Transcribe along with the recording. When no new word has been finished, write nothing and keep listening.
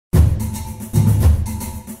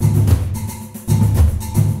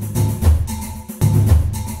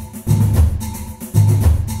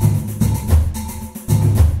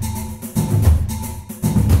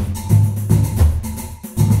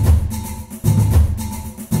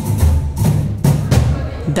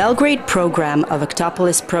Belgrade program of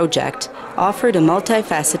ACTOPOLIS project offered a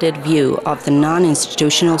multifaceted view of the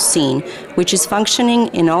non-institutional scene, which is functioning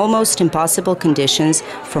in almost impossible conditions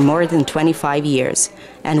for more than 25 years,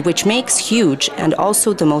 and which makes huge and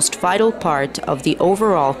also the most vital part of the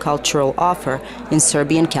overall cultural offer in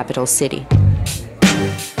Serbian capital city.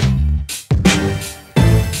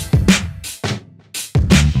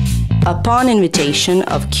 Upon invitation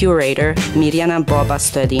of curator Mirjana Boba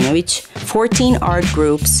Stojadinović, 14 art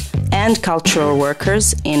groups and cultural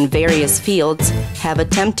workers in various fields have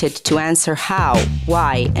attempted to answer how,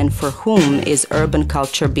 why, and for whom is urban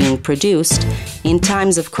culture being produced in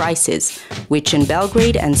times of crisis, which in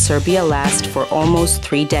Belgrade and Serbia last for almost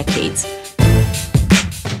 3 decades.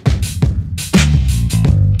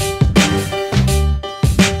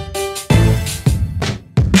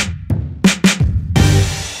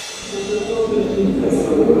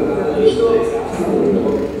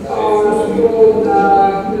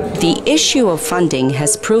 The issue of funding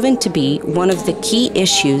has proven to be one of the key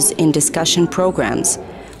issues in discussion programs,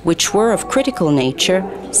 which were of critical nature,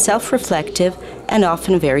 self-reflective, and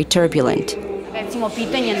often very turbulent. Recimo,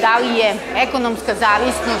 pitanje da li je ekonomska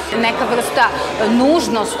zavisnost neka vrsta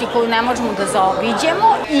nužnosti koju ne možemo da zaobiđemo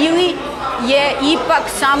ili je ipak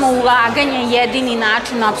samo ulaganje jedini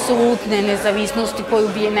način apsolutne nezavisnosti koju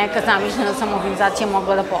bi neka zamišljena samoorganizacija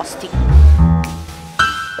mogla da postigne.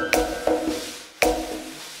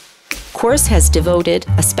 Course has devoted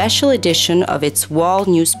a special edition of its wall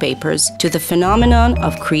newspapers to the phenomenon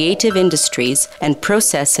of creative industries and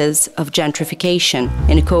processes of gentrification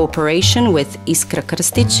in cooperation with Iskra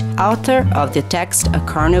Krstić, author of the text A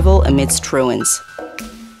Carnival Amidst Ruins.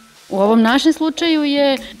 U ovom našem slučaju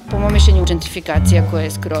je, po mom mišljenju, gentrifikacija koja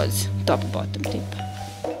je skroz top-bottom tipa.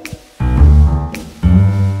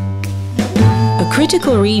 A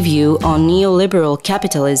critical review on neoliberal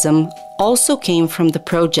capitalism also came from the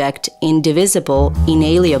project Indivisible,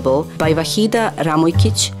 Inalienable by Vahida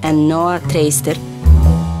Ramojkić and Noah Treister.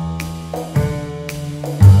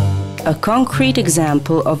 A concrete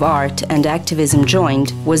example of art and activism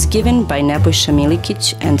joined was given by Nebojša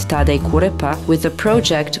Milikić and Tadej Kurepa with a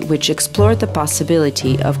project which explored the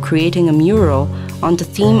possibility of creating a mural on the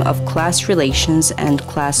theme of class relations and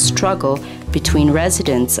class struggle between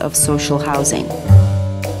residents of social housing.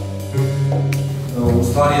 U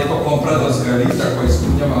stvari je to kompredarska elita koja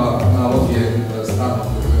ispunjava naloge stranog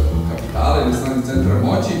kapitala ili stranih centra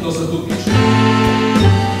moći i to se tu piše.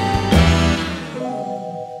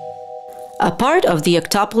 A part of the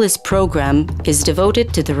ACTOPOLIS program is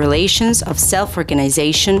devoted to the relations of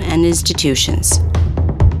self-organization and institutions.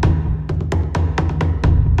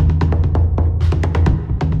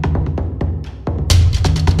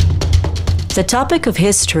 The topic of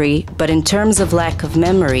history, but in terms of lack of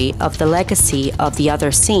memory of the legacy of the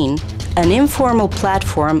other scene, an informal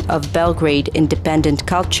platform of Belgrade independent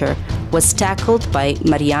culture was tackled by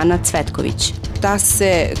Mirjana Cvetković. Ta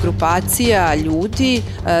se grupacija ljudi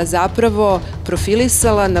zapravo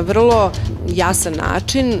profilisala na vrlo jasan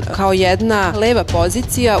način kao jedna leva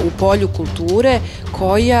pozicija u polju kulture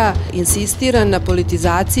koja insistira na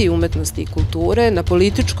politizaciji umetnosti i kulture, na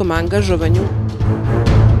političkom angažovanju.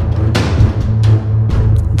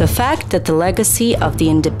 The fact that the legacy of the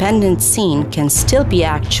independent scene can still be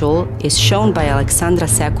actual is shown by Aleksandra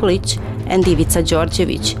Sekulić and Ivica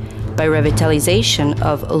Đorđević by revitalization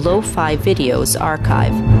of Lo-Fi Videos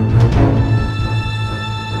archive.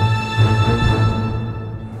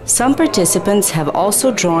 Some participants have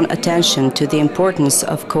also drawn attention to the importance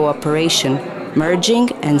of cooperation, merging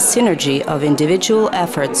and synergy of individual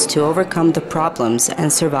efforts to overcome the problems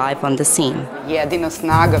and survive on the scene. Jedina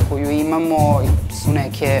snaga koju imamo su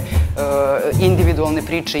neke individualne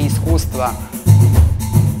priče i iskustva.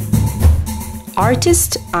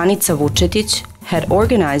 Artist Anica Vučetić had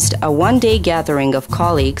organized a one-day gathering of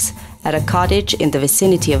colleagues at a cottage in the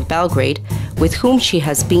vicinity of Belgrade, with whom she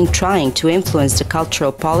has been trying to influence the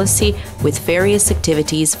cultural policy with various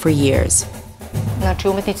activities for years. Znači,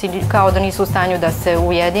 umetnici kao da nisu u stanju da se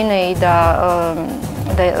ujedine i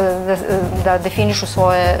da definišu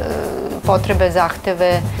svoje potrebe,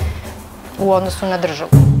 zahteve u odnosu na državu.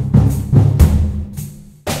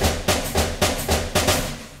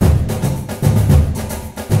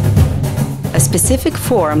 A specific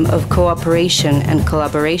form of cooperation and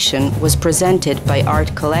collaboration was presented by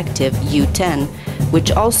art collective U10,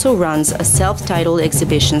 which also runs a self-titled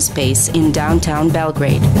exhibition space in downtown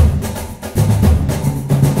Belgrade.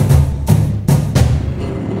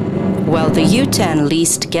 While the U10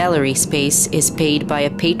 leased gallery space is paid by a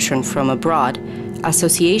patron from abroad,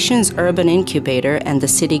 Association's Urban Incubator and the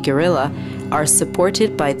City Guerrilla are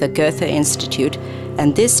supported by the Goethe-Institut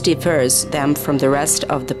and this differs them from the rest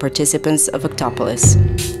of the participants of ACTOPOLIS.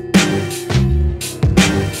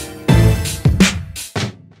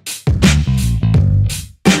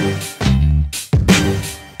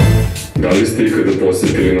 Da li ste ikada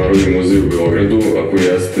posetili Narodni muzej u Beogradu? Ako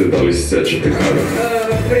jeste, da li se sećate kada?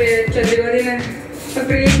 Pre 4 godine,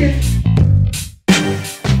 otprilike.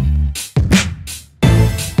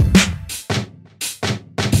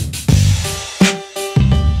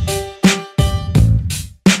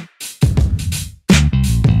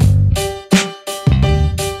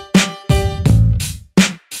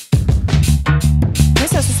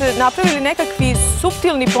 Mislim da su se napravili nekakvi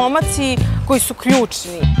suptilni pomaci koji su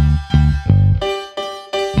ključni.